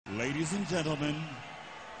Ladies and gentlemen,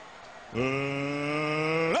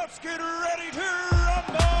 let's get ready to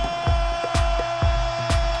rumble!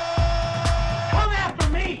 Come after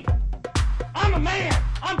me! I'm a man!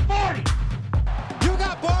 I'm 40! You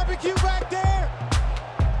got barbecue back there,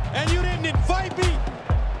 and you didn't invite me.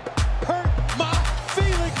 Hurt my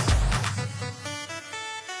feelings.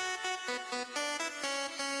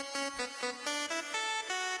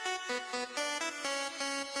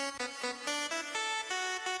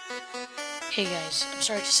 Hey guys, I'm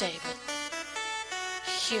sorry to say, but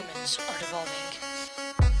humans are devolving.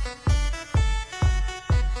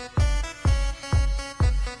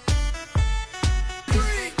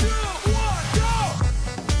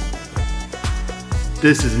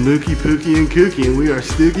 This is Mookie, Pookie, and Kookie, and we are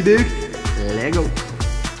Stooky Duke. Lego.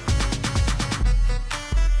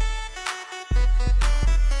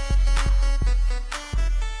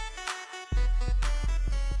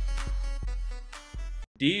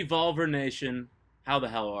 Devolver Nation, how the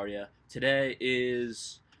hell are ya? Today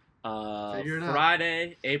is Figure it out.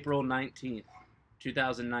 Friday, April 19th,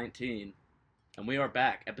 2019, and we are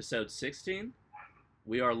back. Episode 16.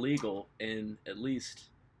 We are legal in at least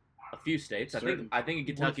a few states. I think in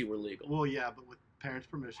Kentucky we're legal. Well, yeah, but with parents'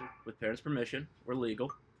 permission. With parents' permission, we're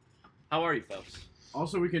legal. How are you folks?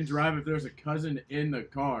 Also, we can drive if there's a cousin in the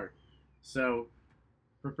car. So,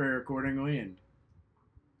 prepare accordingly and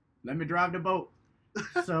let me drive the boat.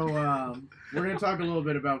 So, we're going to talk a little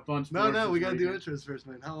bit about fun sports. No, we this gotta do weekend. intros first,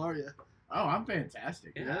 man. How are you? Oh, I'm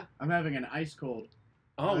fantastic. Yeah. I'm having an ice cold.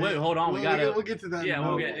 Oh, wait, hold on. We'll get to that. Yeah, in a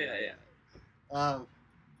we'll moment. get. Yeah.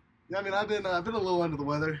 Yeah, I mean, I've been a little under the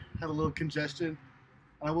weather. Had a little congestion.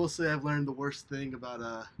 And I will say I've learned the worst thing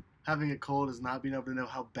about having a cold is not being able to know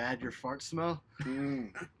how bad your farts smell. Yeah,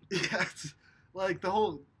 it's like the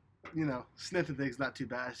whole, sniffing thing's not too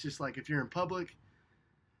bad. It's just like if you're in public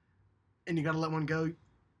and you got to let one go,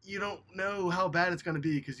 you don't know how bad it's going to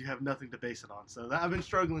be because you have nothing to base it on. So I've been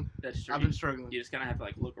struggling. That's true. I've been struggling. You just kind of have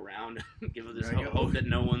to look around and give it this There you go. hope that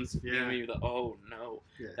no one's Yeah. giving you the oh no.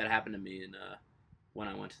 Yeah. That happened to me when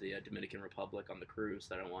I went to the Dominican Republic on the cruise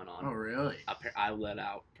that I went on. Oh, really? I let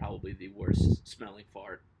out probably the worst smelling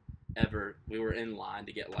fart ever. We were in line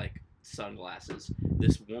to get sunglasses.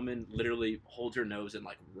 This woman literally holds her nose and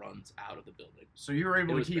runs out of the building. So you were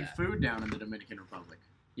able It to was keep bad. food down in the Dominican Republic.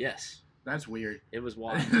 Yes, That's weird. it was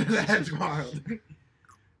wild. That's wild.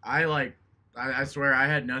 I swear I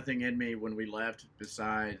had nothing in me when we left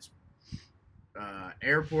besides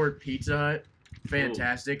airport Pizza Hut.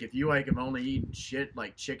 Fantastic. If you have only eaten shit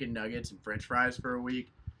like chicken nuggets and french fries for a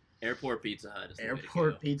week, Airport Pizza Hut is the way to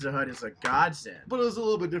airport go. Pizza Hut is a godsend. But it was a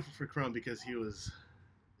little bit different for Crumb because he was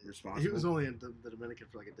Responsible. only in the Dominican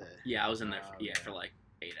for a day. Yeah, I was in there Okay. for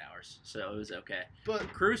 8 hours, so it was okay. But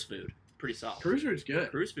Cruise food, pretty solid. Cruise food's good.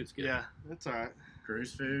 Cruise food's good. yeah, that's all right.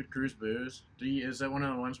 Cruise food, cruise booze. Is that one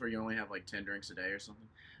of the ones where you only have 10 drinks a day or something?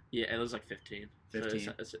 Yeah, it was 15.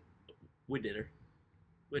 15. So we did her.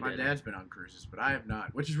 My dad's been on cruises, but I have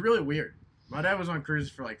not, which is really weird. My dad was on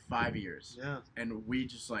cruises for 5 years, Yeah. and we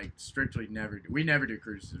just strictly never do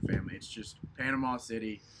cruises as a family. It's just Panama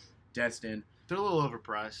City, Destin, They're a little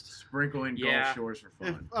overpriced. sprinkle in Yeah. Gulf Shores for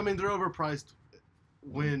fun. They're overpriced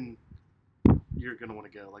when you're going to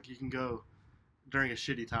want to go. You can go during a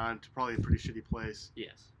shitty time to probably a pretty shitty place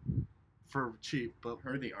Yes. for cheap, but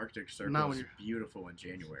Heard the Arctic Not Circle when is you're- beautiful in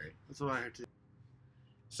January. that's what I heard too.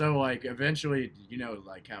 So eventually,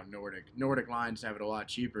 how Nordic lines have it a lot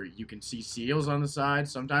cheaper. You can see seals on the side.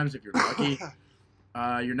 Sometimes if you're lucky,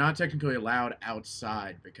 you're not technically allowed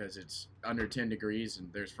outside because it's under 10 degrees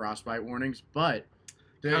and there's frostbite warnings. But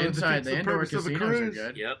Kinda the defeats the indoor purpose of a casinos are cruise.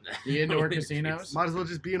 good. Yep. The indoor casinos, Might as well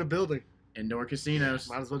just be in a building. indoor casinos,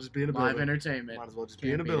 Might as well just be in a live building. entertainment. Might as well just Can't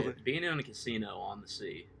be in a beat building. Being in a casino on the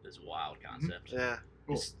sea is a wild concept. Yeah.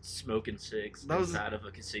 Just smoking cigs That was inside of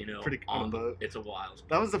a casino pretty cool on the boat. It's a wild.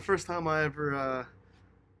 That was the first time I ever,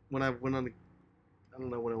 when I went on I don't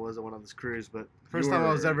know when it was I went on this cruise, but the first time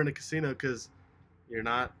I was ever in a casino because you're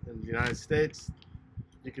not in the United States.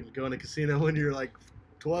 You can go in a casino when you're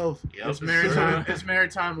 12. Yep. It's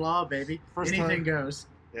maritime law, baby. First Anything time. goes.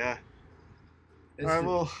 Yeah. It's All right,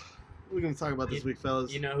 well, we're going to talk about this week,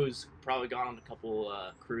 fellas. You know who's probably gone on a couple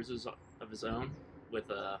cruises of his own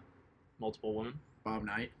with multiple women? Bob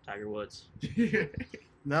Knight. Tiger Woods.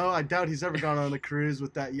 No, I doubt he's ever gone on a cruise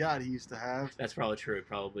with that yacht he used to have. That's probably true.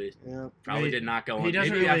 Probably Yeah. did not go on. he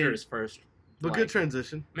doesn't Maybe after really- his first. But good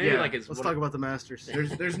transition. Maybe Yeah, his. Let's talk about the Masters.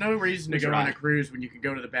 There's no reason to He's go on a right. cruise when you can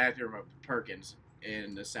go to the bathroom of Perkins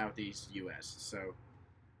in the southeast U.S. So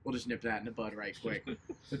we'll just nip that in the bud right quick.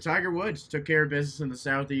 The Tiger Woods took care of business in the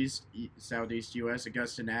southeast U.S.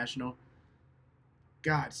 Augusta National.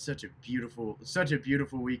 God, such a beautiful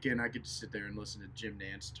weekend. I could just sit there and listen to Jim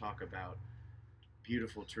Nance talk about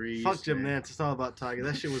beautiful trees. Fuck Jim and Nance. It's all about Tiger.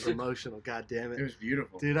 That shit was emotional. God damn It it. was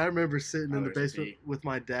beautiful. Dude, I remember sitting in the Oh, there's basement bee. with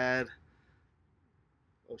my dad.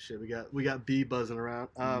 Oh shit, we got bee buzzing around.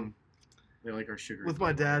 They're like our sugar. With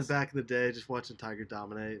my dad back in the day, just watching Tiger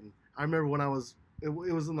dominate. And I remember when it was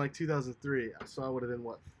in like 2003, so I would have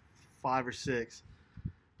been, 5 or 6.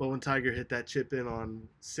 But when Tiger hit that chip in on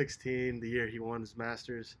 16, the year he won his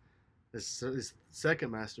Masters, his second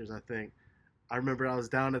Masters, I think, I remember I was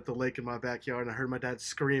down at the lake in my backyard and I heard my dad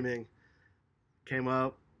screaming. Came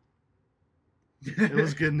up. It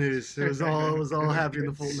was good news. It was all happy in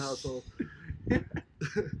the Fulton household.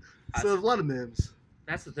 So a lot of memes.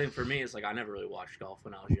 That's the thing for me is like I never really watched golf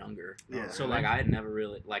when I was younger. Yeah. So like I had never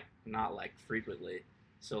really not frequently.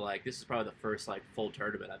 So like this is probably the first like full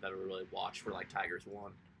tournament I've ever really watched where like Tigers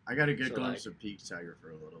won. I got a good So, glimpse like- of peak Tiger for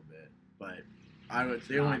a little bit, but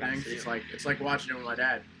the No, only I gotta thing see it's him. like watching it with my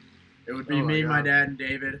dad. It would be Oh my me, my God. dad, and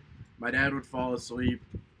David. My dad would fall asleep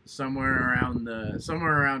somewhere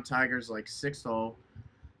around Tiger's like 6th hole,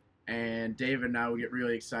 and David and I would get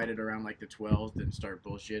really excited around like the 12th and start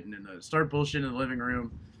bullshitting in the living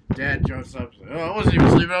room. Dad jumps up, like, "Oh, I wasn't even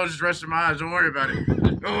sleeping. I was just resting my eyes. Don't worry about it.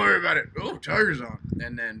 Don't worry about it. Oh, Tiger's on."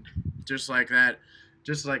 And then just like that,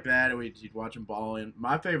 you'd watch him ball in.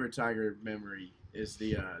 My favorite Tiger memory is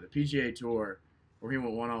the PGA Tour where he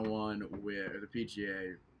went one-on-one with the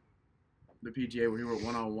PGA where he went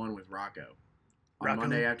one-on-one with Rocco on Rocco?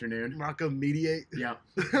 Monday afternoon. Rocco mediate. Yep,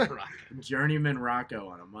 Journeyman Rocco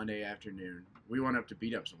on a Monday afternoon. We went up to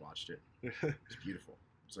Beat Ups and watched it. It's beautiful.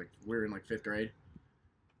 It's like we were in like 5th grade.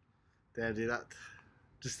 Damn, dude,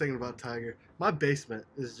 just thinking about Tiger. My basement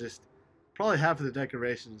is just probably half of the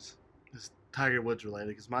decorations is Tiger Woods related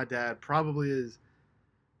because my dad probably is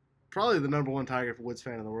the number 1 Tiger Woods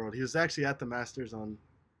fan in the world. He was actually at the Masters on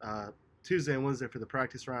Tuesday and Wednesday for the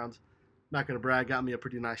practice rounds. Not gonna brag, got me a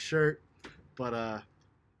pretty nice shirt, but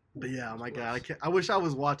yeah, oh my God, I wish I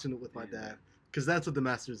was watching it with my dad because that's what the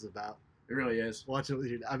Masters is about. It really is. Watching it with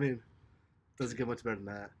you, I mean, doesn't get much better than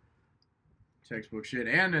that. Textbook shit.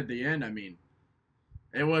 And at the end, I mean,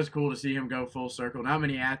 it was cool to see him go full circle. Not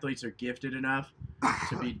many athletes are gifted enough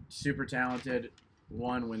to be super talented.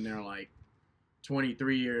 One, when they're like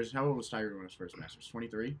 23 years. How old was Tiger when his first Masters?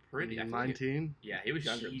 23? Pretty. I think 19. Yeah, he was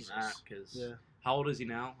younger Jesus. than that because Yeah. how old is he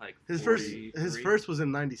now? Like His 43? first was in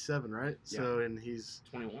 '97, right? So and he's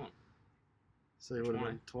 21. so he would have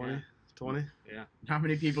been 20. Yeah. 20. Yeah. Not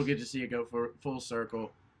many people get to see it go for full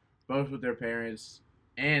circle, both with their parents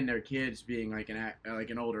and their kids being like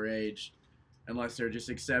an older age, unless they're just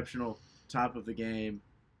exceptional, top of the game,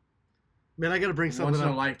 Man, I got to bring once something in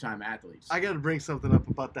a up. lifetime athletes. I got to bring something up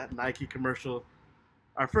about that Nike commercial.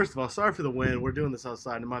 First of all, sorry for the wind. We're doing this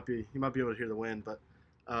outside. You might be able to hear the wind, but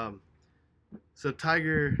so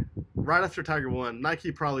Tiger, right after Tiger won,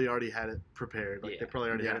 Nike probably already had it prepared. Like they Yeah. probably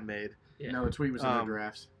already had Yeah. it made. Yeah. No, the tweet was in the Um,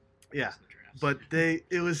 drafts. Yeah. But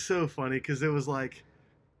it was so funny because it was like,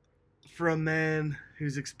 for a man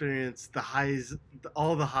who's experienced the highs,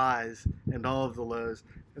 all the highs and all of the lows,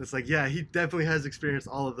 and it's like, yeah, he definitely has experienced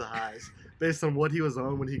all of the highs based on what he was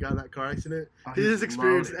on when he got in that car accident. Oh, He he's has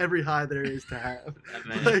experienced loaded. every high there is to have. That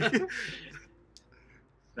man. Like,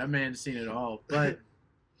 That man's seen it all. But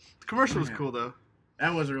the commercial was Man. cool though.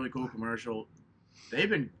 that was a really cool commercial.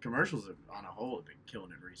 Commercials on a whole have been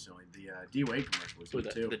killing it recently. The D Wade commercial was With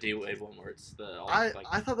good too. the D-Wade one where it's the all, I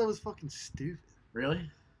like, thought that was fucking stupid. Really?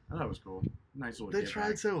 I thought it was cool. Nice little. They get tried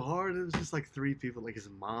back. so hard. It was just like 3 people, like his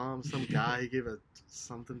mom, some guy he gave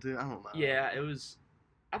something to. I don't know. yeah, it was.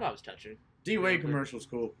 I thought it was touching. D Wade Yeah, but- commercial's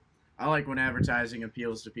cool. I like when advertising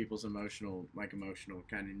appeals to people's emotional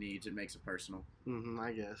kind of needs. It makes it personal.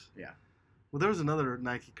 I guess. Yeah. Well, there was another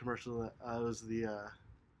Nike commercial that was the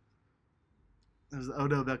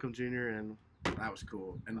Odell Beckham Jr. and That was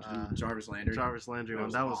cool. And Jarvis Landry. Jarvis Landry That one.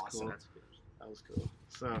 was That was awesome. cool. That's good. That was cool.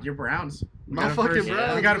 So. Your Browns. We My got a fucking first-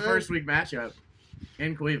 Browns, We got a man. first week matchup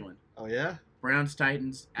in Cleveland. Oh yeah. Browns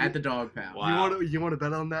Titans at the Dog Pound. Wow. You want to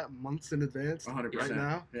bet on that months in advance? 100%. Right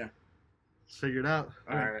now. Yeah. Let's figure it out.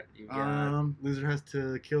 All right. You got, Loser has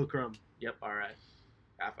to kill Crumb. yep. All right.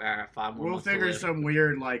 I got 5 more We'll months to figure live. some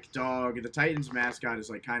weird like dog. The Titans mascot is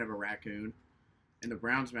like kind of a raccoon, and the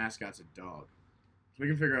Browns mascot's a dog. So we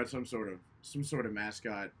can figure out some sort of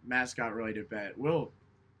mascot related bet. We'll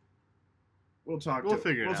talk. We'll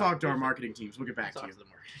figure it We'll out. talk to our marketing teams. We'll get back to Talk you. to the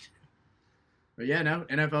market. But yeah, no.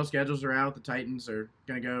 NFL schedules are out. The Titans are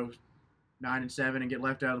gonna go 9-7 and get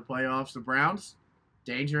left out of the playoffs. The Browns,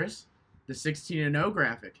 dangerous. The 16-0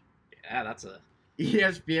 graphic. Yeah, that's a.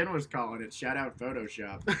 ESPN was calling it. Shout out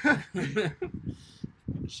Photoshop.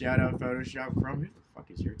 Shout out Photoshop from who the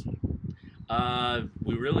fuck is your team?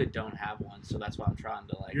 We really don't have one, so that's why I'm trying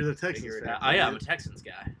to You're the Texans figure it fan, out. Oh yeah, I'm a right? Texans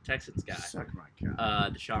guy. Suck my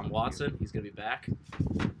cock. Deshaun Watson, he's gonna be back.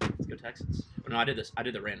 Let's go Texans. No, I did this. I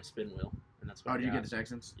did the random spin wheel, and that's what. Oh, I did you got. get the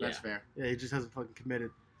Texans? That's Yeah. fair. Yeah, he just hasn't fucking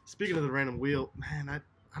committed. Speaking of the random wheel, man,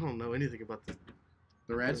 I don't know anything about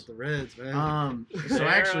The Reds. the Reds, man. So They're,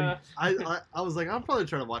 actually, I was like, I'll probably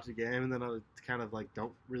try to watch a game, and then I was kind of like,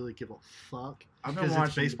 don't really give a fuck. I've been Because it's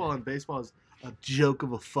watching baseball, and baseball is a joke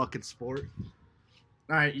of a fucking sport.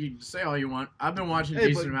 All right, you say all you want. I've been watching a Hey,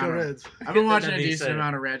 decent but amount. go Of, Reds. I've been watching a That being decent said.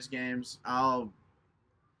 amount of Reds games. I'm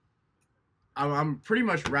pretty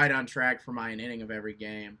much right on track for my inning of every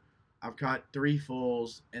game. I've caught 3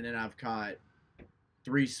 fulls, and then I've caught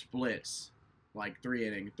 3 splits, like 3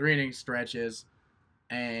 inning stretches,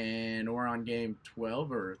 and we're on game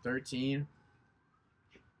 12 or 13.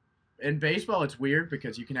 In baseball, it's weird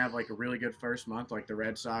because you can have like a really good first month, like the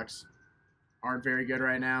Red Sox aren't very good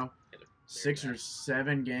right now. 6 or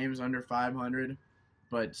 7 games under 500,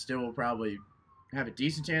 but still will probably have a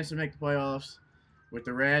decent chance to make the playoffs. With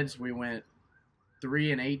the Reds, we went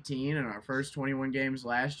 3-18 in our first 21 games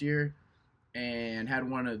last year, and had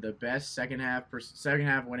one of the best second half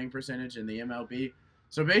winning percentage in the MLB.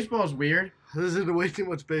 So baseball is weird. This is way too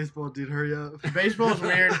much baseball, dude. Hurry up. Baseball is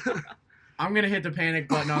weird. I'm gonna hit the panic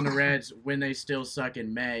button on the Reds when they still suck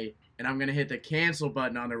in May, and I'm gonna hit the cancel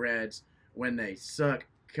button on the Reds when they suck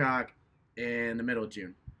cock in the middle of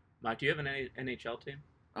June. Mike, do you have an NHL team?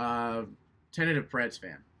 Tentative Preds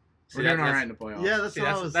fan. See, We're doing that's- all right in the playoffs. Yeah, that's See, what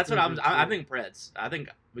I was. that's what I'm. thinking, I too. think Preds. I think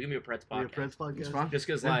we can be a Preds Be a podcast. Preds podcast. It's fun. Just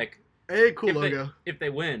because, Yeah. like, Hey, cool if they- logo. if they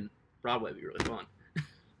win, Broadway would be really fun.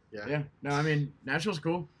 Yeah. No, I mean Nashville's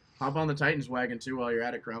cool. Hop on the Titans wagon too while you're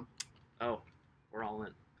at it, Crumb. Oh, we're all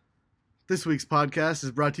in. This week's podcast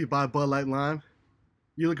is brought to you by Bud Light Lime.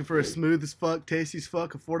 You looking for a smooth as fuck, tasty as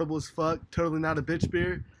fuck, affordable as fuck, totally not a bitch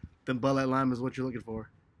beer? Then Bud Light Lime is what you're looking for.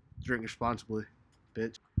 Drink responsibly,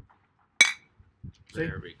 bitch. See?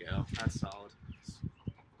 There we go. That's solid.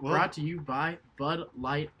 Well, Brought to you by Bud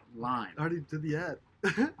Light Lime. I already did the ad.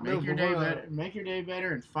 Make your day better. Make your day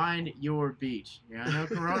better and find your beach. Yeah, I know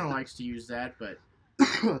Corona likes to use that, but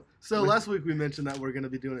So last week we mentioned that we're going to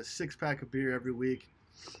be doing a 6-pack of beer every week,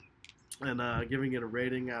 and giving it a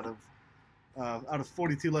rating out of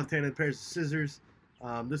 42 left-handed pairs of scissors.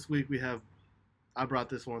 This week I brought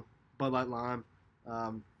this one, Bud Light Lime.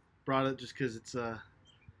 Brought it just because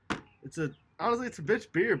honestly it's a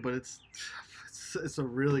bitch beer, but it's a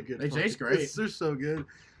really good. They taste fucking- great. They're so good.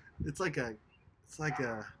 It's like a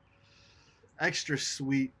extra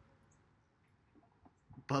sweet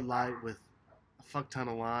Bud Light with a fuck ton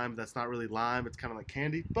of lime. That's not really lime. It's kind of like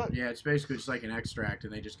candy, but yeah, it's basically just like an extract,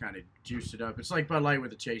 and they just kind of juice it up. It's like Bud Light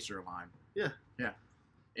with a chaser of lime. Yeah.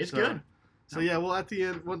 It's So- good. So yeah, well at the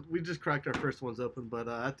end, we just cracked our first ones open, but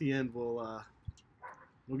at the end we'll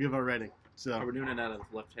give our rating. So Are we doing it out of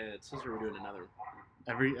left-handed scissors, or are we doing another?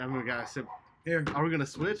 every guy sip. Here. Are we gonna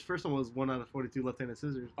switch? First one was 1 out of 42 left-handed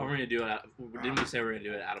scissors. Are we gonna do it? Didn't we say we're gonna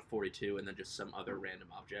do it out of 42 and then just some other random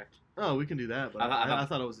object? Oh, we can do that, but I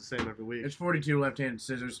thought it was the same every week. It's 42 left-handed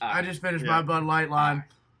scissors. All I right. just finished Yeah. my Bud Light Lime.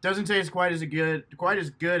 Doesn't taste quite as good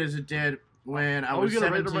as it did when I Are we was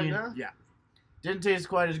gonna rate 17. them right now? Yeah. Didn't taste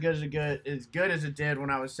quite as good as it did when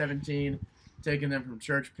I was 17, taking them from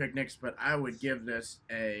church picnics. But I would give this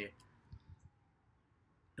a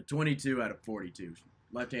 22 out of 42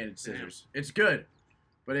 left-handed scissors. It's good,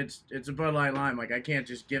 but it's a Bud Light Lime. Like I can't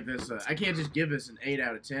just give this an 8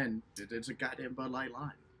 out of 10. It's a goddamn Bud Light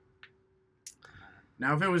Lime.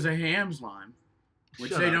 Now if it was a Hams Lime, which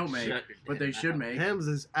Shut they up. don't make, Shut your but they damn should mouth. make. Hams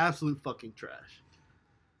is absolute fucking trash.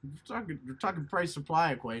 We're talking price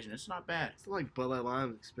supply equation. It's not bad. It's like Bud Light Lime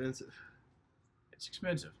is expensive. It's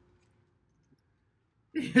expensive.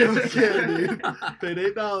 Okay, dude. Paid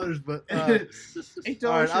 $8, but $8 All right,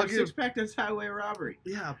 for I'll a give- 6-pack. That's highway robbery.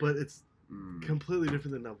 yeah, but it's completely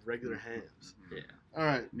different than a regular Hams. Yeah. All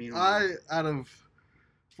right, Meanwhile- out of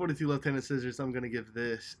 42 left-handed scissors, I'm gonna give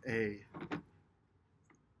this a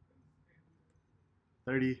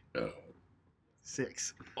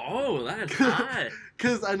 36. Oh, that's hot.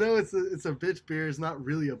 Because I know it's a bitch beer. It's not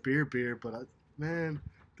really a beer, but man,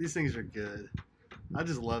 these things are good. I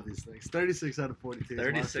just love these things. 36 out of 42. is my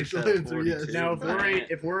 36 official out of answer, 42. yes. Now, Right.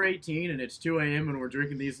 if we're 18 and it's 2 a.m. and we're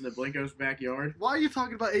drinking these in the Blinko's backyard, Why are you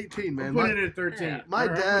talking about 18, man? I'm putting it at 13. Yeah. My Or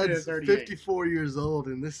I'm putting it dad's at 38. 54 years old,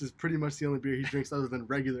 and this is pretty much the only beer he drinks other than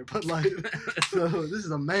regular Bud Light. So this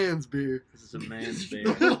is a man's beer. This is a man's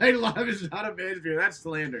beer. Bud Light Lime is not a man's beer. That's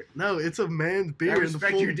slander. No, it's a man's I beer in the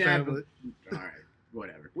respect full your dad, family. All right,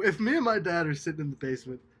 whatever. If me and my dad are sitting in the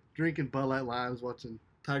basement drinking Bud Light Limes, watching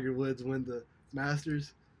Tiger Woods win the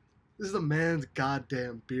Masters, This is a man's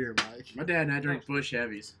goddamn beer, Mike. My dad and I drink Bush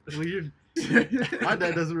Heavies. Well, my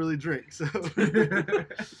dad doesn't really drink, so.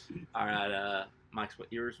 All right, Mike's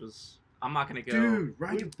what yours was. I'm not gonna go. Dude,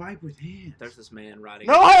 ride your bike with hands. There's this man riding.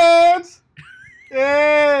 No hands!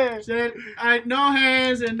 Yeah! Said, no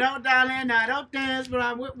hands and no darling, I don't dance, but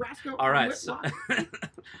I'm with Roscoe. All right, so,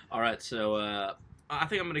 I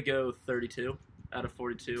think I'm gonna go 32 out of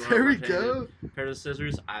 42. There we go. Pair of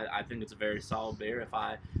scissors. I think it's a very solid beer. If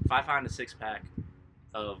I find a 6-pack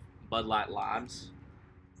of Bud Light limes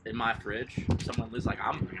in my fridge, someone lives like,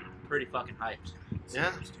 I'm pretty fucking hyped.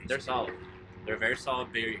 Yeah. They're solid. They're a very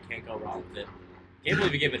solid beer. You can't go wrong with it. Can't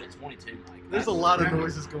believe you give it a 22. Like, There's a lot of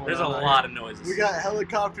noises going on. There's a lot of noises. We got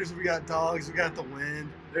helicopters, we got dogs, we got the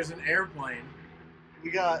wind. There's an airplane.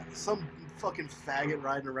 We got some fucking faggot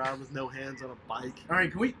riding around with no hands on a bike. All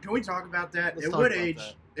right, can we talk about that? Let's At talk what about age?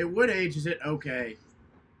 that. At what age is it okay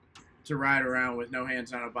to ride around with no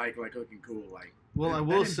hands on a bike, like looking cool? Like, Well, I that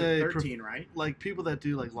will ends at say, 13, right? like people that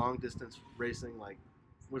do like long distance racing, like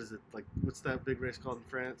what is it? Like what's that big race called in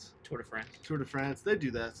France? Tour de France. Tour de France. They do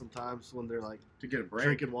that sometimes when they're like To get a break.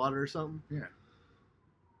 drinking water or something. Yeah.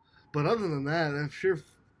 But other than that, if you're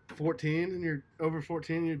 14 and you're over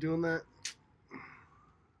 14 and you're doing that,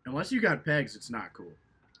 Unless you got pegs, it's not cool.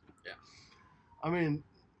 I mean,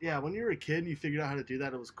 yeah, when you were a kid and you figured out how to do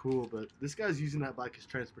that, it was cool. But this guy's using that bike as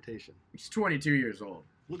transportation. He's 22 years old.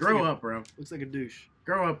 Looks Grow like up, bro. Looks like a douche.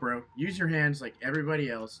 Grow up, bro. Use your hands like everybody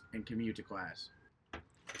else and commute to class.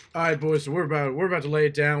 All right, boys. So we're about to lay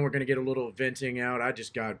it down. We're gonna get a little venting out. I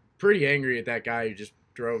just got pretty angry at that guy who just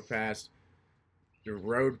rode past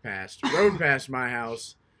my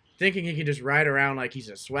house, thinking he could just ride around like he's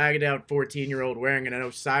a swagged out 14-year-old wearing an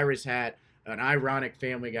Osiris hat, an ironic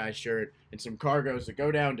Family Guy shirt, and some cargos that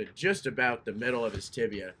go down to just about the middle of his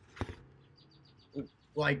tibia.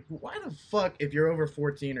 Like, why the fuck, if you're over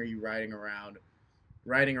 14, are you riding around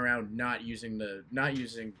not using the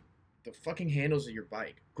fucking handles of your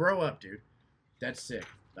bike? Grow up, dude. That's sick.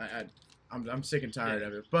 I'm sick and tired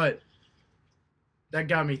of it. But that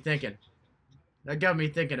got me thinking.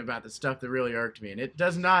 About the stuff that really irked me. And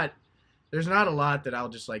there's not a lot that I'll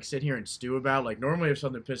just like sit here and stew about. Like normally if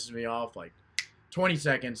something pisses me off, like 20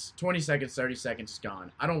 seconds, 30 seconds is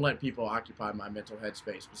gone. I don't let people occupy my mental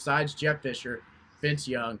headspace. Besides Jeff Fisher, Vince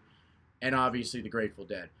Young, and obviously the Grateful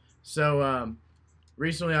Dead. So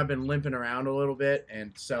recently I've been limping around a little bit,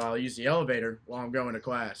 and so I'll use the elevator while I'm going to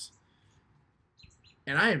class.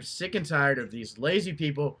 And I am sick and tired of these lazy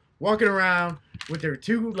people walking around with their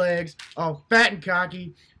 2 legs all fat and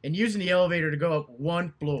cocky and using the elevator to go up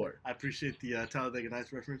 1 floor. I appreciate the Talladega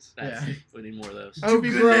Nights reference. That's, Yeah. We need more of those. I hope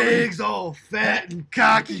you Two grow legs all fat and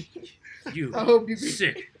cocky. You I hope you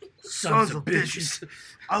sick Sons of bitches.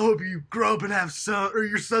 I hope you grow up and have son, or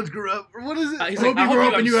your sons grow up, or what is it? He's I hope like, you I grow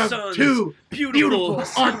hope up and you you have have sons. 2 Beautiful.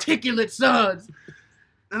 beautiful, articulate sons.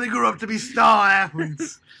 And they grow up to be star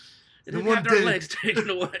athletes. And And then one have their day- legs taken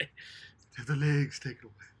away. Have the legs taken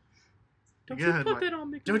away. Don't Go you ahead, put Mike. that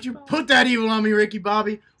on me. Don't you Bob. put that evil on me, Ricky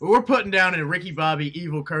Bobby. Or we're putting down a Ricky Bobby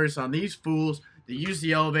evil curse on these fools that use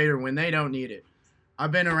the elevator when they don't need it.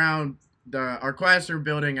 I've been around our classroom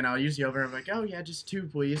building, and I'll use the elevator. I'm like, oh, yeah, just 2,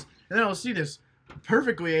 please. And then I'll see this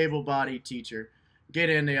perfectly able-bodied teacher get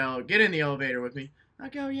in the elevator with me. I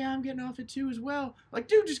go, yeah, I'm getting off at 2 as well. Like,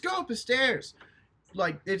 dude, just go up the stairs.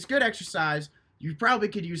 Like, it's good exercise. You probably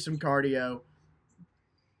could use some cardio.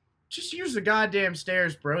 Just use the goddamn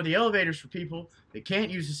stairs, bro. The elevator's for people that can't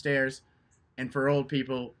use the stairs and for old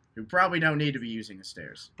people who probably don't need to be using the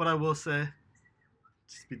stairs. But I will say,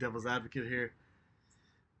 just to be devil's advocate here,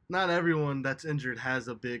 not everyone that's injured has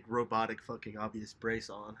a big robotic fucking obvious brace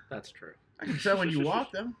on. That's true. I can tell when you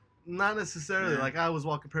walk them. Not necessarily. Yeah. Like I was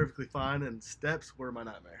walking perfectly fine, and steps were my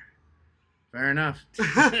nightmare. Fair enough.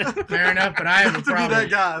 Fair enough, but I have a Not to be problem. that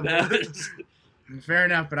guy. No, But it's- Fair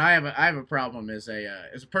enough, but I have a problem as a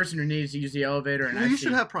person who needs to use the elevator, and Well, I you see,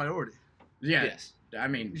 should have priority. yeah. Yes. I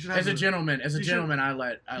mean, You should as have a the- gentleman, you should- I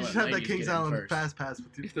let You should have that ladies Kings get in Island first. fast pass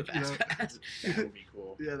with you. The fast pass. That would be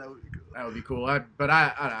cool. Yeah, that would be cool. That would be cool. But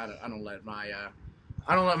I don't let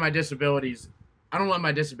my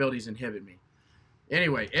disabilities inhibit me.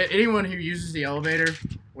 Anyway, anyone who uses the elevator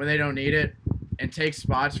when they don't need it and takes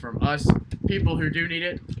spots from us people who do need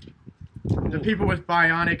it, the people with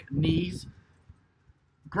bionic knees,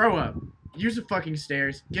 grow up. Use the fucking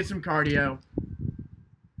stairs. Get some cardio.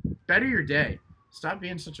 Better your day. Stop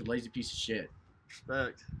being such a lazy piece of shit.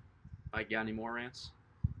 Respect. Like, got any more rants?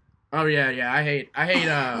 Oh yeah. I hate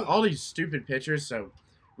all these stupid pitchers. So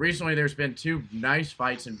recently there's been 2 nice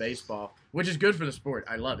fights in baseball, which is good for the sport.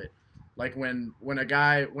 I love it. Like when a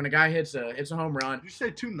guy hits a home run, Did you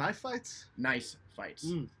say 2 knife fights? nice fights.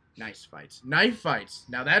 Nice fights. Knife fights.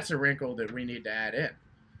 Now that's a wrinkle that we need to add in.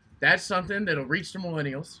 That's something that'll reach the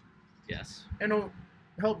millennials Yes. and it'll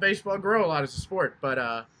help baseball grow a lot as a sport.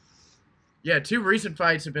 But, yeah, 2 recent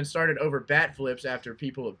fights have been started over bat flips after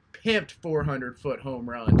people have pimped 400-foot home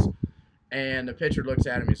runs. And the pitcher looks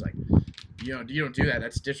at him. He's like, you don't do that.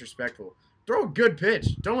 That's disrespectful. Throw a good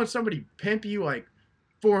pitch. Don't let somebody pimp you like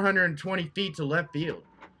 420 feet to left field.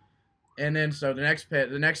 And then so the next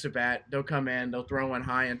at bat, they'll come in. They'll throw one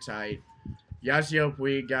high and tight. Yasiel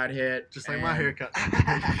Puig got hit. Just like my haircut.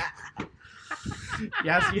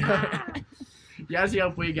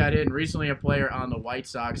 Yasiel Puig got hit, and recently a player on the White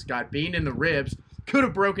Sox got beaten in the ribs. Could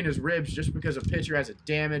have broken his ribs just because a pitcher has a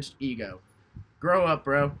damaged ego. Grow up,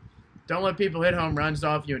 bro. Don't let people hit home runs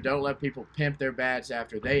off you, and don't let people pimp their bats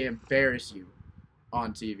after they embarrass you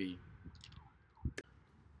on TV.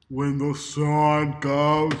 When the sun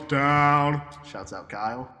goes down. Shouts out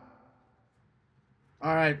Kyle.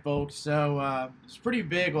 All right, folks. So it's pretty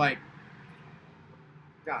big. Like,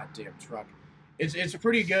 goddamn truck. It's a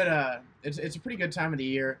pretty good. It's a pretty good time of the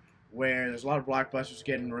year where there's a lot of blockbusters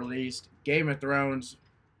getting released. Game of Thrones,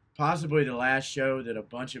 possibly the last show that a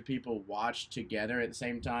bunch of people watch together at the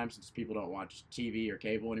same time, since people don't watch TV or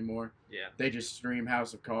cable anymore. Yeah. They just stream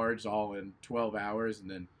House of Cards all in 12 hours and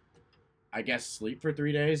then, I guess, sleep for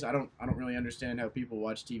 3 days. I don't really understand how people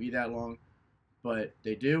watch TV that long, but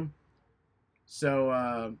they do.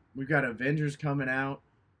 So we've got Avengers coming out,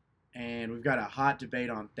 and we've got a hot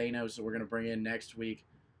debate on Thanos that we're going to bring in next week.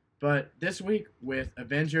 But this week with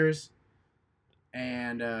Avengers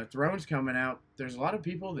and Thrones coming out, there's a lot of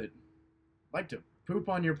people that like to poop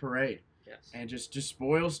on your parade. Yes. And just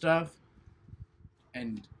spoil stuff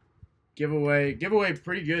and give away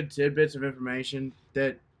pretty good tidbits of information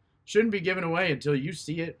that shouldn't be given away until you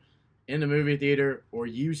see it in the movie theater or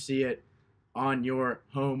you see it on your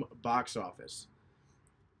home box office.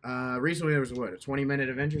 Recently there was a 20-minute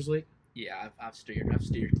Avengers leak? Yeah, I've steered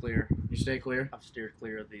clear. You stay clear? I've steered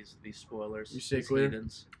clear of these spoilers. You stay these clear?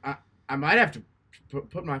 heathens. I might have to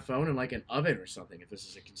put my phone in like an oven or something if this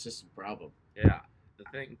is a consistent problem. Yeah, the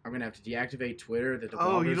thing. I'm gonna have to deactivate Twitter. That the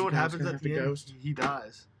Oh, you Ballers know what account's happens gonna at have the to end? ghost. He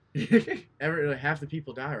dies. Half the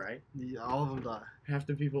people die, right? Yeah, all of them die. Half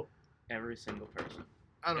the people. Every single person.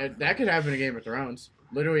 I don't know. That could happen in Game of Thrones.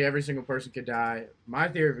 Literally every single person could die. My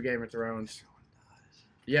theory for Game of Thrones.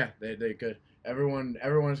 Yeah, they could.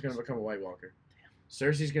 Everyone's gonna become a White Walker.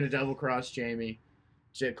 Cersei's gonna double cross Jaime.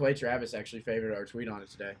 Clay Travis actually favored our tweet on it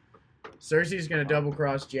today. Cersei's gonna double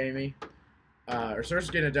cross Jaime. Or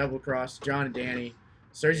Cersei's gonna double cross Jon and Dany.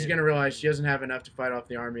 Cersei's gonna realize she doesn't have enough to fight off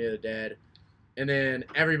the army of the dead. And then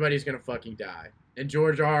everybody's gonna fucking die. And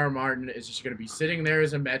George R.R. Martin is just gonna be sitting there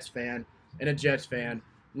as a Mets fan and a Jets fan,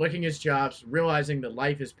 licking his chops, realizing that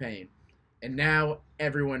life is pain. And now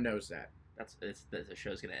everyone knows that. The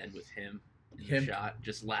show's gonna end with him in Him- the shot,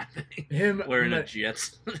 just laughing. Him wearing ma- a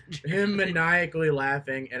Jets. him maniacally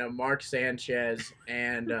laughing in a Mark Sanchez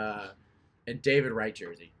and David Wright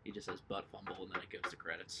jersey. He just says butt fumble and then it goes to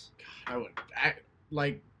credits.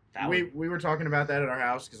 We were talking about that at our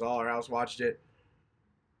house because all our house watched it.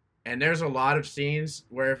 And there's a lot of scenes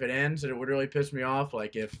where if it ends, it would really piss me off.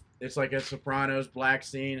 Like if it's like a Sopranos black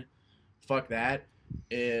scene, fuck that.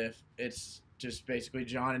 If it's just basically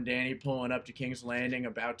John and Danny pulling up to King's Landing,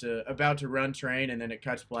 about to run train, and then it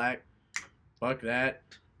cuts black, fuck that.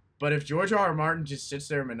 But if George R.R. Martin just sits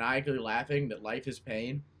there maniacally laughing that life is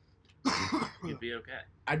pain, You'd be okay.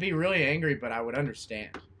 I'd be really angry, but I would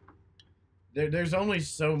understand. There's only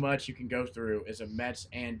so much you can go through as a Mets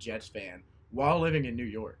and Jets fan while living in New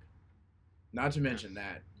York. Not to mention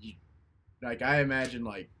that, I imagine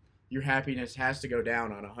your happiness has to go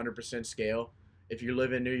down on a 100% scale if you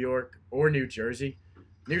live in New York or New Jersey.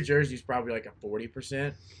 New Jersey's probably like a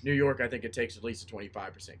 40%. New York, I think it takes at least a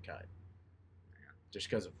 25% cut. Just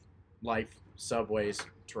because of life, subways,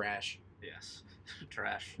 trash. Yes.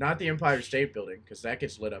 Trash. Not the Empire State Building, because that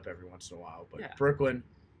gets lit up every once in a while. But Yeah. Brooklyn,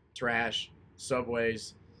 trash,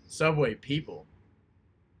 subways, subway people.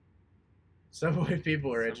 Subway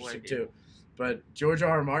people are Subway interesting people. too. But George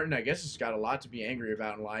R.R. Martin, I guess, has got a lot to be angry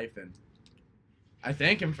about in life, and I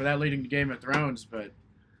thank him for that leading to Game of Thrones, but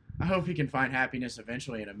I hope he can find happiness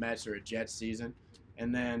eventually in a Mets or a Jets season.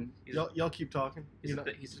 And then Y'all keep talking. He's a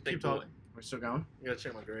Keep big boy. talking. we're still going. You gotta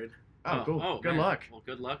check my grade. Oh, cool. Oh, good man. luck. Well,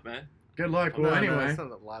 good luck, man. Good luck. Oh, Well, no, anyway, it's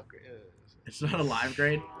not a live grade. it's not a live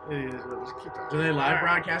grade. It is, but just keep talking. Do they live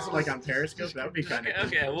broadcast it like on Periscope? That would be kind of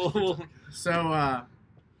Okay. We'll So,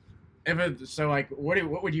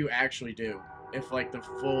 what would you actually do if like the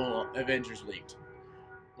full Avengers leaked?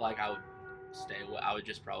 like I would stay away. I would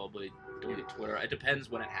just probably delete Twitter. It depends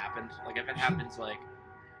when it happened. Like if it happens like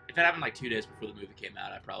If it happened like 2 days before the movie came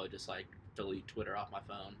out, I'd probably just like delete Twitter off my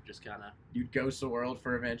phone. Just kind of. You'd ghost the world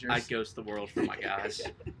for Avengers. I'd ghost the world for my guys.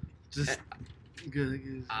 Just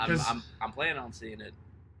good. I'm planning on seeing it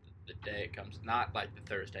the day it comes. Not like the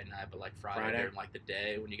Thursday night, but like Friday. During like the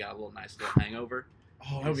day when you got a little nice little hangover.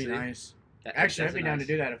 Oh, that would be nice. Actually, I'd be down to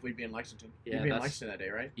do that if we'd be in Lexington. Yeah, You'd be in Lexington that day,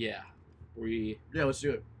 right? Yeah. Yeah, let's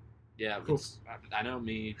do it. Yeah, Cool. I know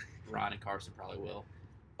me, Ryan, and Carson probably will.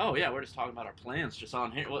 Oh yeah, we're just talking about our plans just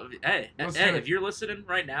on here. Well, hey, if you're listening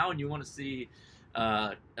right now and you want to see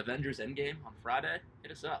Avengers Endgame on Friday,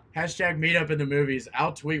 hit us up. Hashtag meet up in the movies.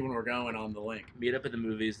 I'll tweet when we're going on the link. Meet up at the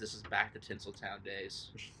movies. This is back to Tinseltown days.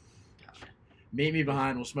 God. Meet me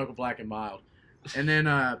behind. We'll smoke a black and mild. And then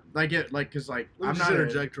Let me I'm just not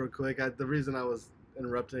interject real quick. The reason I was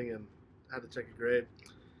interrupting and had to check a grade.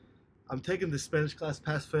 I'm taking the Spanish class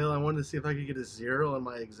pass fail. I wanted to see if I could get a 0 on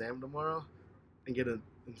my exam tomorrow and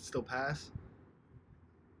still pass.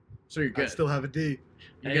 So you're good. I still have a D.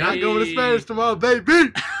 Hey. You're not going to Spanish tomorrow, baby.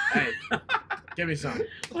 Hey, give me some.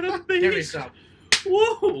 What a beast. Give me some.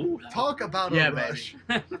 Woo! Talk about Yeah, a baby. rush.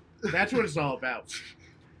 That's what it's all about.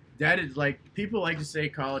 That is like people like to say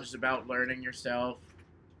college is about learning yourself.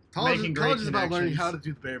 Making great College is about learning connections. how to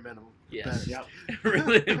do the bare minimum. Yes. Yep.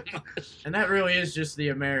 Really much. And that really is just the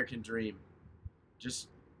American dream. Just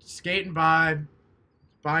skating by,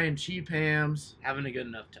 buying cheap hams, Having a good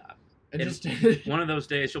enough time. and And just One of those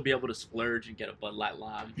days you'll be able to splurge and get a Bud Light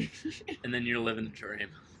Lime, and then you're living the dream.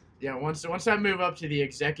 yeah. Once I move up to the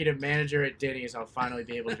executive manager at Denny's, I'll finally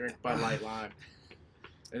be able to drink Bud Light Lime,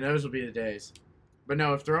 and those will be the days. But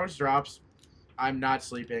no, if Thrones drops, I'm not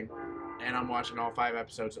sleeping, and I'm watching all 5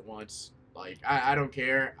 episodes at once. Like, I don't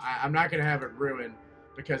care. I'm not going to have it ruined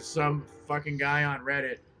because some fucking guy on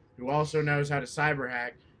Reddit who also knows how to cyber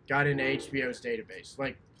hack got into HBO's database.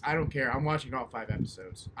 Like, I don't care. I'm watching all 5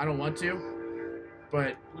 episodes. I don't want to,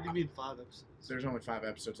 but What do you mean 5 episodes? there's only 5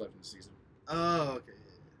 episodes left in the season. Oh, okay.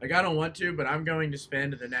 Like, I don't want to, but I'm going to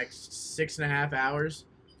spend the next 6.5 hours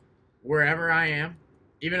wherever I am,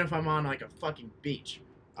 even if I'm on, like, a fucking beach.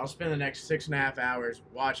 I'll spend the next 6.5 hours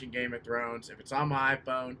watching Game of Thrones. If it's on my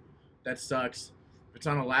iPhone, that sucks. If it's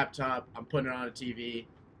on a laptop, I'm putting it on a TV,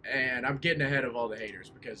 and I'm getting ahead of all the haters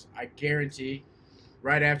because I guarantee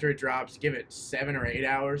right after it drops, give it 7 or 8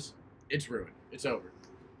 hours, it's ruined. It's over.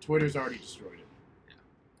 Twitter's already destroyed it.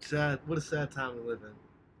 Sad. What a sad time we live in.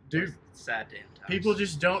 Dude, Sad damn times. people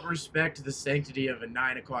just don't respect the sanctity of a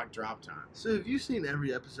 9 o'clock drop time. So have you seen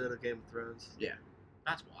every episode of Game of Thrones?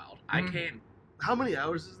 That's wild. I Mhm. came. How many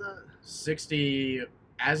hours is that? 60,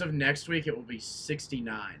 as of next week, it will be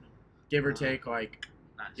 69. Give or take, like,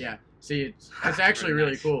 Nice. yeah. See, it's actually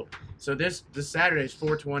really Nice. cool. So this Saturday is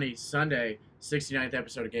 420, Sunday, 69th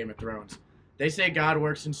episode of Game of Thrones. They say God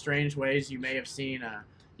works in strange ways. You may have seen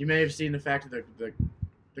the fact that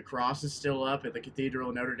the cross is still up at the Cathedral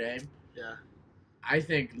of Notre Dame. Yeah. I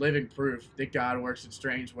think living proof that God works in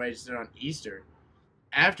strange ways is that on Easter,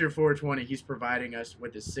 after 420, he's providing us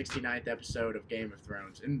with the 69th episode of Game of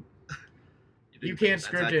Thrones. And you can't That's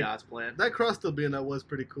script like it. God's plan. That cross still being that was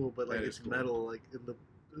pretty cool, but like That it's is cool. metal, like in the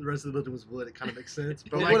rest of the building was wood. It kind of makes sense.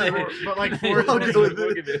 But But like, whatever. but like I'll 420, go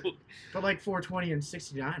with it. but like 420 and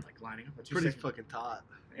 69, like lining up. At 2 Pretty seconds. fucking taut.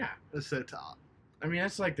 Yeah. That's so taut. I mean,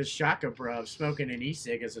 that's like the shaka bruv smoking an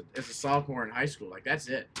e-cig as a sophomore in high school. Like, that's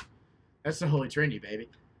it. That's the Holy Trinity, baby.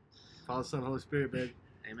 Father, Son, Holy Spirit, baby.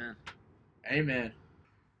 Amen. Amen.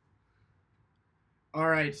 All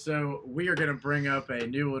right, so we are going to bring up a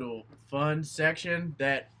new little fun section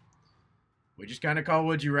that we just kind of call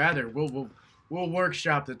Would You Rather. We'll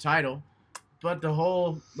workshop the title, but the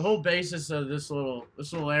whole basis of this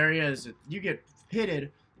little area is that you get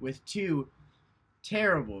pitted with 2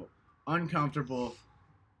 terrible, uncomfortable,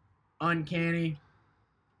 uncanny,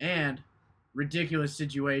 and ridiculous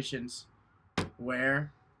situations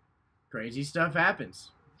where crazy stuff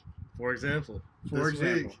happens. For example. For this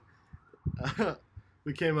example. week,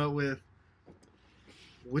 we came up with,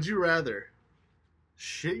 would you rather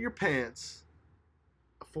shit your pants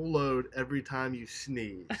a full load every time you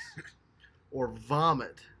sneeze or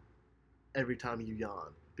vomit every time you yawn?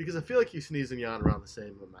 Because I feel like you sneeze and yawn around the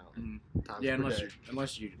same amount of times Yeah, per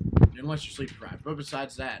unless day. you're sleep deprived. But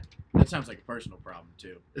besides that, that sounds like a personal problem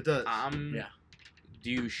too. It does. Yeah. Do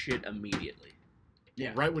you shit immediately?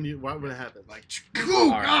 Yeah. Right when it happens. Like, All oh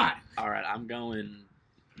right. God. All right, I'm going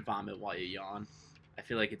vomit while you yawn. I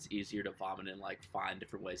feel like it's easier to vomit and like find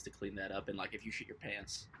different ways to clean that up. And like if you shit your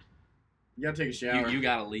pants, You gotta take a shower. you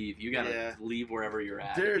gotta leave. You gotta Yeah. leave wherever you're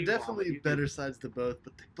at. There are If you vomit, definitely you can- better sides to both,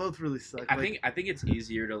 but they both really suck. I think it's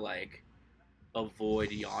easier to like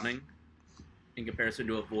avoid yawning in comparison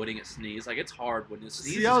to avoiding a sneeze. Like, it's hard when you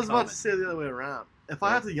sneeze. See, I was is about coming. to say the other way around. If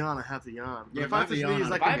I have to yawn, I have to yawn. But Yeah, if I have to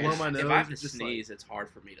sneeze, I If I can blow my nose. If I have to It's just sneeze, it's hard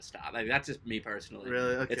for me to stop. Like, that's just me personally.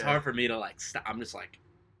 Really? Okay. It's hard for me to like stop. I'm just like,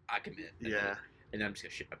 I commit. Yeah. And then I'm just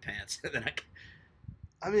gonna shit my pants. And then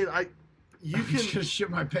I mean, you I'm just can gonna shit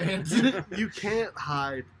my pants. you can't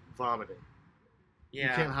hide vomiting. You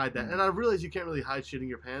can't hide that. And I realize you can't really hide shitting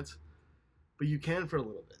your pants, but you can for a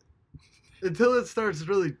little bit. Until it starts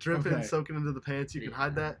really dripping and Okay. soaking into the pants, you can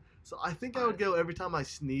hide Yeah. that. So I think I would go every time I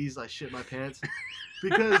sneeze, I shit my pants.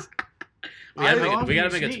 Because we gotta I- make a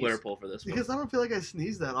sneeze. Twitter poll for this one. because I don't feel like I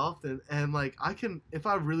sneeze that often. And like I can, if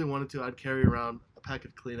I really wanted to, I'd carry around a pack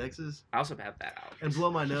of Kleenexes I also have that out. and blow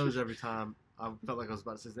my nose every time I felt like I was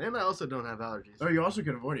about to sneeze. And I also don't have allergies. Oh, you also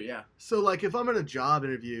can avoid it, yeah. So like if I'm in a job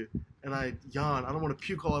interview and I yawn, I don't want to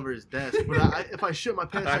puke all over his desk. But if I shit my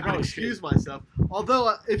pants, I can Oh, excuse myself.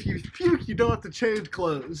 Although if you puke, you don't have to change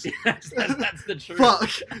clothes. that's the truth. Fuck.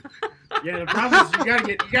 Yeah, the problem is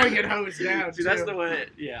you gotta get hosed down. See, that's too. the way.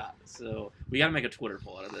 Yeah. So we gotta make a Twitter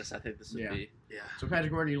poll out of this. I think this would Yeah. be. Yeah. So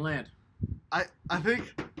Patrick, where do you land? I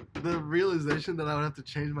think the realization that I would have to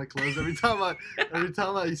change my clothes every time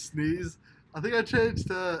I sneeze. I think I changed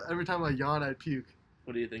to every time I yawn, I puke.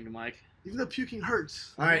 What do you think, Mike? Even though puking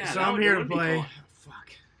hurts. All right, Yeah, so that I'm would- here that to would be play. cool.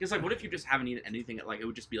 Fuck. Because like, what if you just haven't eaten anything? Like, it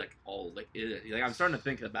would just be like all like, like I'm starting to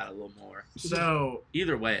think about it a little more. So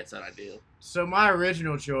Either way, it's not ideal. my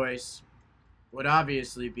original choice would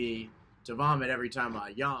obviously be to vomit every time I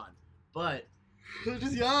yawn, but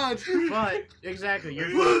Just yawn. exactly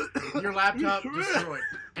your laptop destroyed,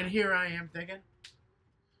 and here I am thinking,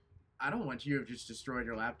 I don't want you to have just destroyed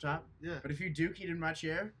your laptop, Yeah. but if you dookied in my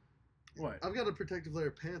chair, what? I've got a protective layer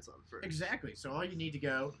of pants on first. Exactly. So all you need to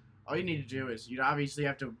do is you'd obviously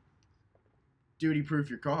have to duty-proof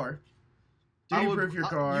your car. Duty-proof your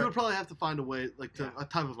car. You would probably have to find a way, like Yeah. a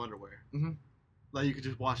type of underwear. Mhm. Like you could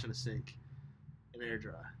just wash in a sink and air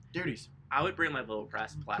dry. Duties. I would bring like little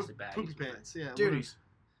plastic bags. Poopy pants. Yeah. Duties.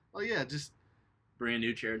 Oh yeah, just. Bring a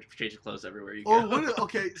new chair and change your clothes everywhere you Or go. what?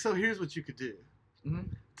 Okay, so here's what you could do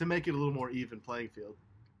Mhm. to make it a little more even playing field.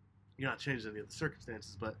 You're not changing any of the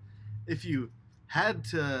circumstances, but if you had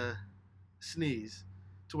to sneeze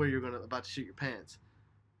to where you're about to shit your pants,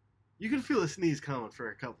 you can feel a sneeze coming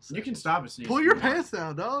for a couple seconds. You can stop a sneeze. Pull if your you want. pants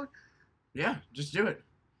down, dog. Yeah, just do it.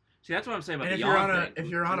 See, that's what I'm saying about And the if you're yawn on a- thing.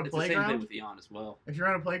 if you're on a It's the same thing playground- with the yawn as well. If you're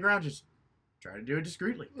on a playground, just try to do it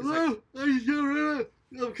discreetly.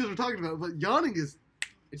 No, because we're talking about it, but yawning is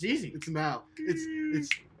It's easy. it's now. It's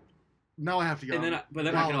now I have to yawn. And then, but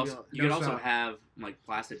then While I can I'm also yawning. you can No, also stop. have like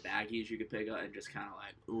plastic baggies you could pick up and just kind of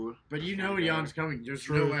like ooh. But you know yawn's coming. There's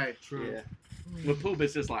True. no way. True. Yeah. With poop,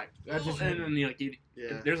 it's just like That just- and then you like you,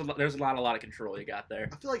 Yeah. there's a lot of control you got there.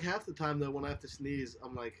 I feel like half the time though, when I have to sneeze,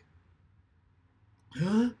 I'm like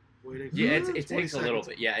waiting. For Yeah, 20 it takes a little seconds.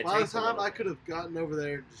 bit. Yeah, it By the takes a time little I bit. could have gotten over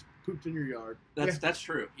there and just pooped in your yard. That's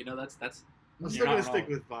true. You know, that's I'm You're still not gonna wrong. stick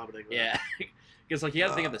with vomiting. though. yeah. Because like you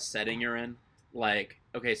have to think of the setting you're in. Like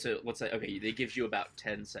okay, so let's say it gives you about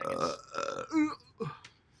 10 seconds.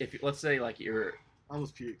 If let's say like I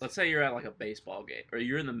almost puked. let's say you're at like a baseball game or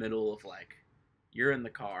you're in the middle of like you're in the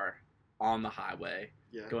car on the highway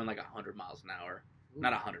Yeah. going like 100 miles an hour.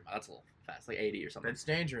 Not 100 miles. That's a little fast. Like 80 or something. That's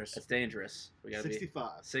dangerous. That's dangerous. We gotta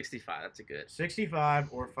 65. be 65. That's a good. 65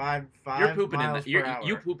 or 5 You're pooping in miles that. You're per hour.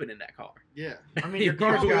 you pooping in that car. Yeah. I mean, your You're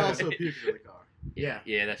car's Probably got also it. puking in the car. Yeah.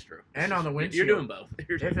 Yeah, that's true. And on the You're windshield. doing both.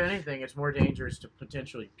 If anything, it's more dangerous to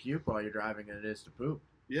potentially puke while you're driving than it is to poop.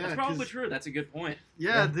 Yeah. That's probably 'cause- true. That's a good point.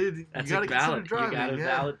 Yeah, dude. You That's gotta a valid. consider driving. You got a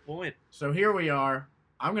yeah. valid point. So here we are.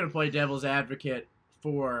 I'm going to play devil's advocate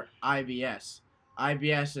for IBS.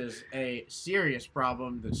 IBS is a serious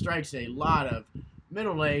problem that strikes a lot of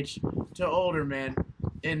middle-aged to older men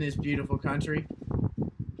in this beautiful country.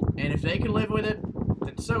 And if they can live with it,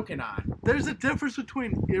 then so can I. There's a difference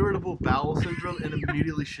between irritable bowel syndrome and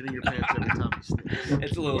immediately shitting your pants every time you sneeze.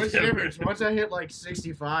 It's a little What's the different. difference? Once I hit like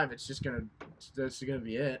 65, that's gonna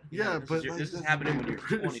be it. Yeah, this but is, like, this is that's happening when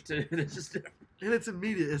different. you're 22. This is different. And it's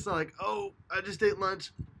immediate. It's not like, oh, I just ate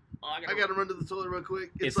lunch. Oh, I gotta run to the toilet real quick.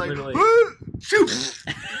 It's like, literally- shoot.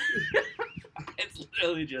 It's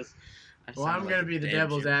literally just. I Well, sound I'm like gonna a be the damn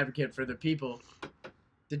devil's Jew. advocate for the people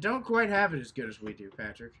that don't quite have it as good as we do,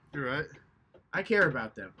 Patrick. You're right. I care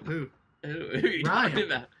about them. Who? Who are you Ryan. talking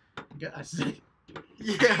about? Gosh.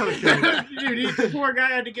 Yeah, okay. Dude, the poor guy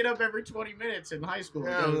had to get up every 20 minutes in high school. to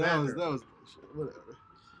Yeah, go to the that was bathroom. bullshit. Whatever.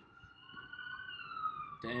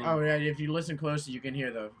 Damn. Oh yeah, if you listen closely, you can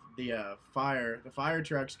hear the fire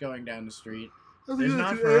trucks going down the street. I think There's that's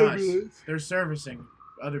not an for us. ambulance. They're servicing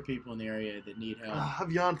other people in the area that need help.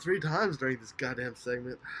 I've yawned 3 times during this goddamn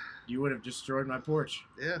segment. You would have destroyed my porch.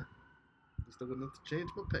 Yeah. Still gonna have to change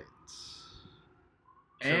my pants.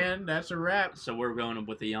 And that's a wrap. So we're going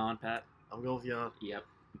with the yawn, Pat. I'm going with Jan. Yep.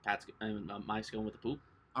 Mike's going with the poop.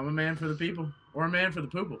 I'm a man for the people, or a man for the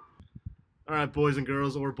poople. All right, boys and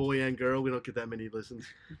girls, or boy and girl. We don't get that many listens.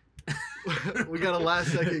 We got a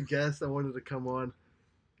last second guest that wanted to come on.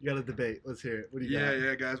 You got a debate. Let's hear it. What do you got?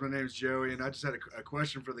 Yeah, guys. My name's Joey, and I just had a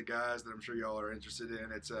question for the guys that I'm sure y'all are interested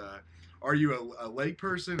in. It's are you a lake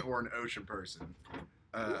person or an ocean person?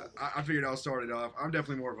 I figured I'll start it off. I'm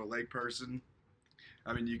definitely more of a lake person.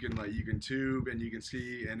 I mean, you can tube and you can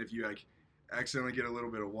ski, and if you accidentally get a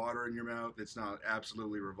little bit of water in your mouth, it's not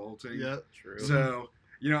absolutely revolting. Yeah. True. So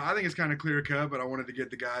I think it's kind of clear cut, but I wanted to get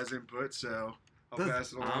the guys' input, so I'll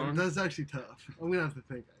pass it along. That's actually tough. I'm gonna have to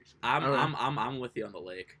think. Actually, I'm with you on the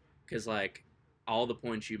lake, because like all the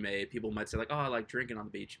points you made, people might say like, oh, I like drinking on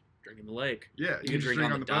the beach, drinking the lake. Yeah, you can just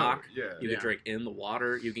drink on the dock. boat. Yeah. You can drink in the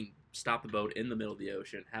water. You can stop the boat in the middle of the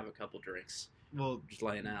ocean, have a couple drinks, well, just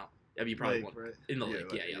laying out. I mean, you probably lake, want right? in the Yeah,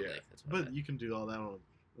 lake. like, Yeah, yeah. lake. That's what I But meant. you can do all that on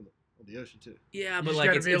the ocean too. Yeah, You but just like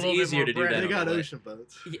gotta it's be a little bit easier more to do brave. that. They on got the lake. ocean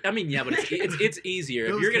boats. Yeah, I mean, yeah, but it's easier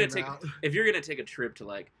if Those you're gonna came take out. if you're gonna take a trip to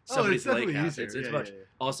like Oh, somebody's it's definitely lake house. easier. It's Yeah, much. yeah, yeah.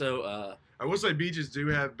 Also, I will say beaches do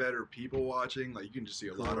have better people watching. Like you can just see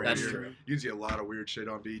a lot of That's weird. true. You can see a lot of weird shit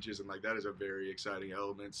on beaches, and like that is a very exciting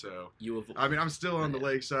element. So you have I mean, I'm still on the Yeah.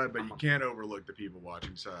 lake side, but you can't overlook the people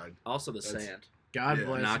watching side. also the That's- sand. God Yeah,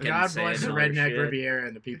 bless. not getting God sand bless the and all that redneck shit. Riviera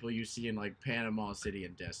and the people you see in like Panama City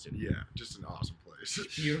and Destin. Yeah, just an awesome place.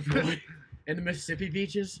 Beautiful. And the Mississippi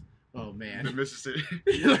beaches. Oh the man. Mississippi.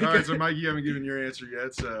 All right, so Mike, you haven't given your answer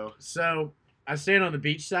yet, so So I stand on the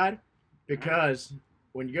beach side because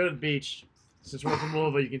when you go to the beach, since we're from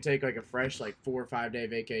Louisville, you can take like a fresh like 4 or 5 day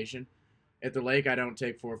vacation. At the lake, I don't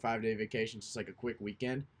take 4 or 5 day vacations. It's like a quick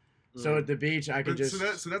weekend. So at the beach, I can But just.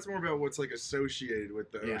 so that's more about what's like associated with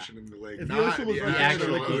the Yeah. ocean and the lake, If the not ocean was the right The there, actual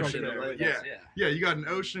the actual lake was ocean. right there, right? Yeah. Yeah. Yeah, you got an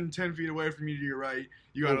ocean 10 feet away from you to your right.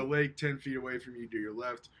 You got Oh. a lake 10 feet away from you to your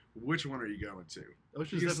left. Which one are you going to?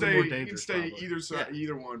 Ocean's You can definitely stay. more You can dangerous. stay probably. either side,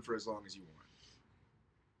 either one for as long as you want.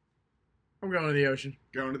 I'm going to the ocean.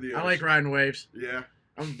 Going to the ocean. I like riding waves. Yeah.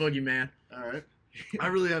 I'm a boogeyman. All right. I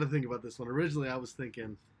really had to think about this one. Originally, I was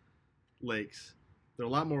thinking lakes. They're a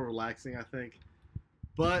lot more relaxing, I think.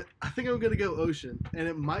 But I think I'm going to go ocean. And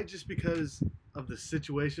it might just because of the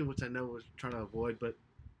situation, which I know we're trying to avoid. But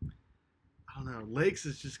I don't know. Lakes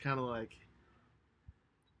is just kind of like...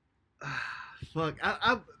 fuck.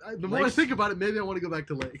 The more I Lakes- think about it, maybe I want to go back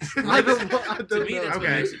to lakes. I don't know. To me, that's what Okay,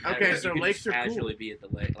 makes it better. okay, You so can lakes just are cool. casually be at the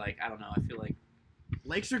lake. Like I don't know. I feel like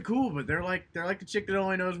Lakes are cool, but they're like the chick that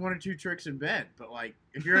only knows 1 or 2 tricks in bed. But like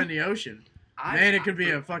if you're in the ocean, man, it could be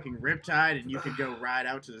a fucking riptide, and you could go ride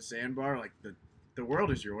out to the sandbar. Like the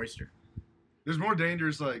world is your oyster. There's more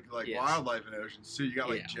dangerous like Yes. wildlife in oceans too. You got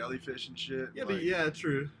like Yeah. jellyfish and shit. Yeah, like, but yeah,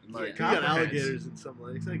 true. and, like You got Copperheads. alligators in some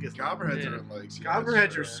lakes. I guess not. copperheads Yeah. are in lakes. Yeah,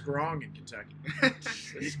 Copperheads are that's strong in Kentucky.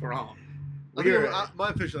 it's strong. I think my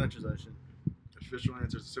official answer is ocean. official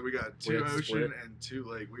answers. So we got 2 We have ocean split. and 2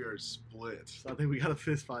 lake. We are split. So I think we got a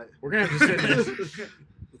fist fight. We're gonna have to sit in this.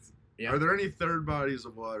 Yeah. Are there any third bodies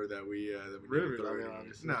of water that we need to Rivers, throw I mean, in?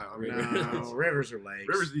 obviously. No, I mean No, rivers or lakes.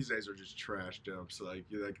 rivers these days are just trash dumps. Like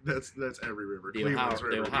that's every river. The Cleveland's Ohio, river,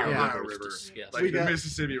 the Ohio, the Ohio River is River, disgusting. like We the got-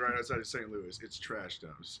 Mississippi right outside of St. Louis. It's trash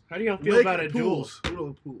dumps. How do y'all feel Lake about a duel? pools. What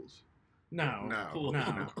about pools? No. No, Cool.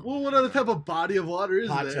 No. Well, what other type of body of water is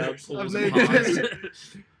Hot there? tubs, I've Pools, named and ponds. it.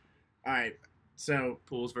 All right. So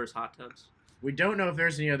Pools versus hot tubs. we don't know if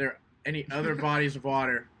there's any other bodies of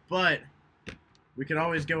water, but we could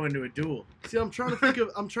always go into a duel. See, I'm trying to think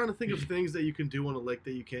of things that you can do on a lake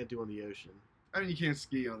that you can't do on the ocean. I mean, you can't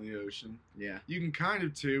ski on the ocean. Yeah. You can kind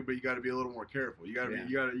of too, but you got to be a little more careful. You got to Yeah. be,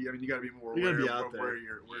 you got to be more You gotta aware be out of there. where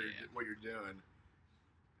you're, Yeah. what you're doing.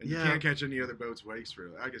 And Yeah. you can't catch any other boats' wakes,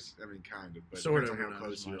 really. I guess, I mean, kind of, but Sort depends of, on how but not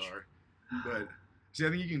close as you much. are. But see, I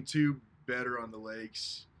think you can tube better on the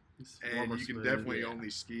lakes, It's and warmer you can smooth. definitely yeah. only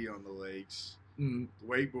ski on the lakes. Mm,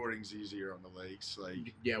 Wakeboarding's easier on the lakes.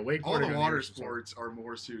 Like yeah. Wakeboarding. all the on water ocean's sports are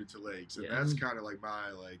more suited to lakes, and Yeah. that's kind of like my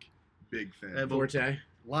big thing. Yeah, but- Forte.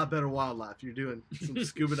 A lot better wildlife. You're doing some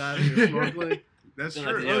scuba diving or snorkeling. That's That's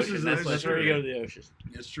true. the ocean. That's That's where true. you go to the ocean.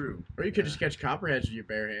 It's true. Or you could just catch copperheads with your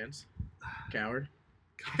bare hands. Coward.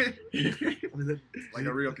 I mean, that, Like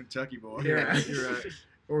a real Kentucky boy. Yeah. You're right.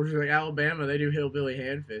 Or like Alabama, they do hillbilly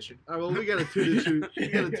hand fishing. All right, well, we got a 2-2. We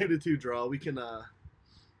got a 2-2 draw. We can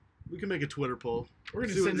make a Twitter poll. We're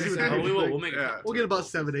gonna See what- send see this what out. Oh, you we will. think. We'll make it. Yeah. We'll get about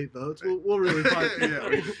 7-8 votes. We'll really fight.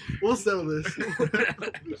 Yeah. We'll settle this.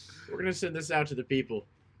 We're gonna send this out to the people.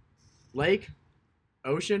 Lake,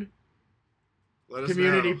 ocean, Let us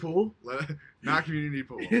community know. pool. Not community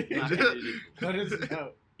pool. Let us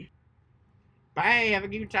know. Bye. Have a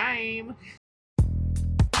good time.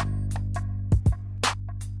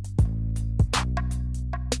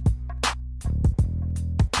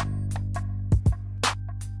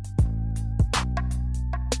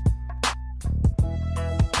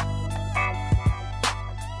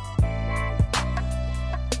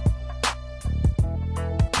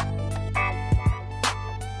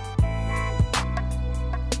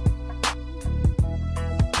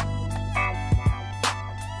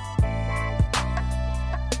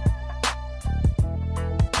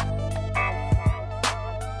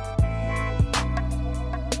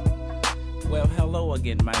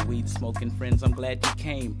 and my weed smoking friends, I'm glad you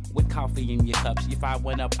came. With coffee in your cups, if I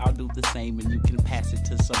went up, I'll do the same. And you can pass it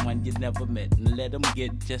to someone you never met and let them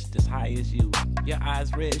get just as high as you. Your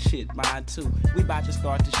eyes red, shit, mine too. We about to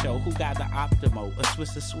start the show. Who got the Optimo? A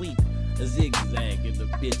Swiss of sweet, a zigzag, and a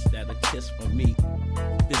bitch that'll kiss for me.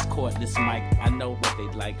 This cordless mic, I know what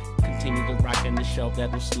they'd like. Continue to rock in the show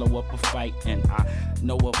that'll slow up a fight. And I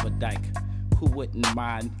know of a dyke who wouldn't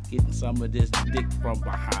mind getting some of this dick from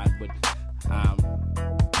behind. But I'm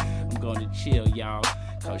gonna chill, y'all,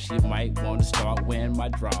 cause she might wanna start wearing my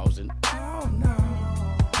drawers. And oh no,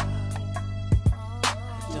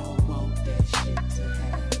 I don't want that shit to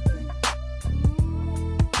happen.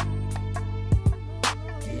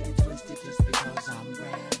 Get it twisted just because I'm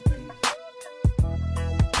rapping.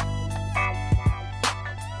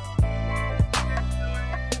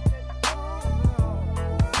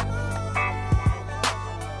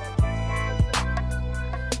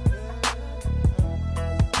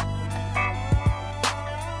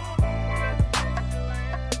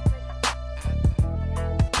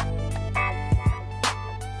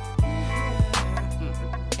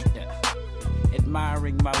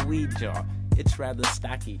 Admiring my weed jar, it's rather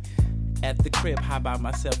stocky. At the crib, high by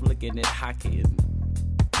myself looking at hockey and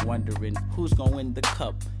wondering who's gonna win the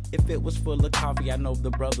cup. If it was full of coffee, I know the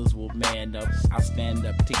brothers will man up. I'll stand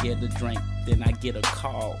up to get a drink, then I get a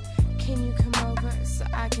call. Can you come over so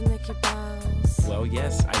I can lick your balls? Well,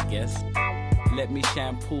 yes, I guess. Let me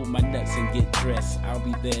shampoo my nuts and get dressed. I'll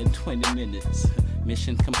be there in 20 minutes.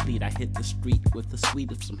 Mission complete, I hit the street with the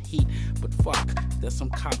sweet of some heat. But fuck, there's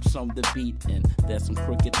some cops on the beat, and there's some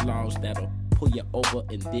crooked laws that'll pull you over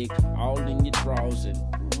and dig all in your drawers. And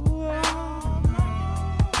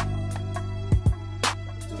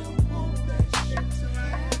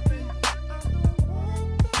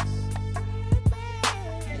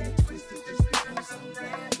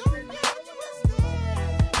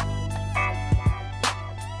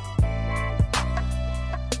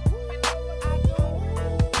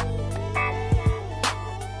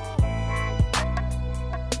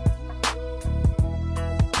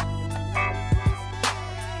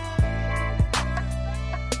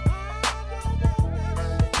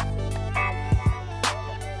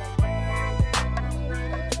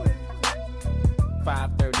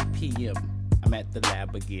I'm at the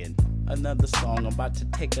lab again. Another song, I'm about to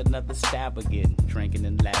take another stab again. Drinking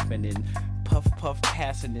and laughing and puff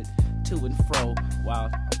passing it to and fro while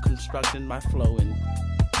I'm constructing my flow. And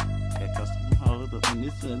here comes some hold up in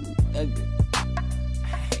this one. Hey,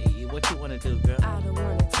 what you wanna do, girl? I don't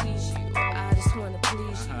wanna tease you, I just wanna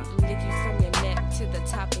please you. Lick you from your neck to the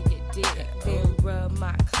top of your dick. Then rub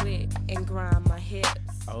my clit and grind my hips.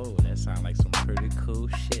 Oh, that sounds like some pretty cool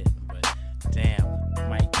shit. But damn,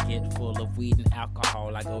 might get full of weed and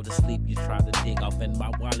alcohol. I go to sleep, you try to dig off in my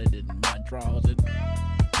wallet and my drawers. And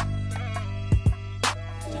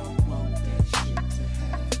don't want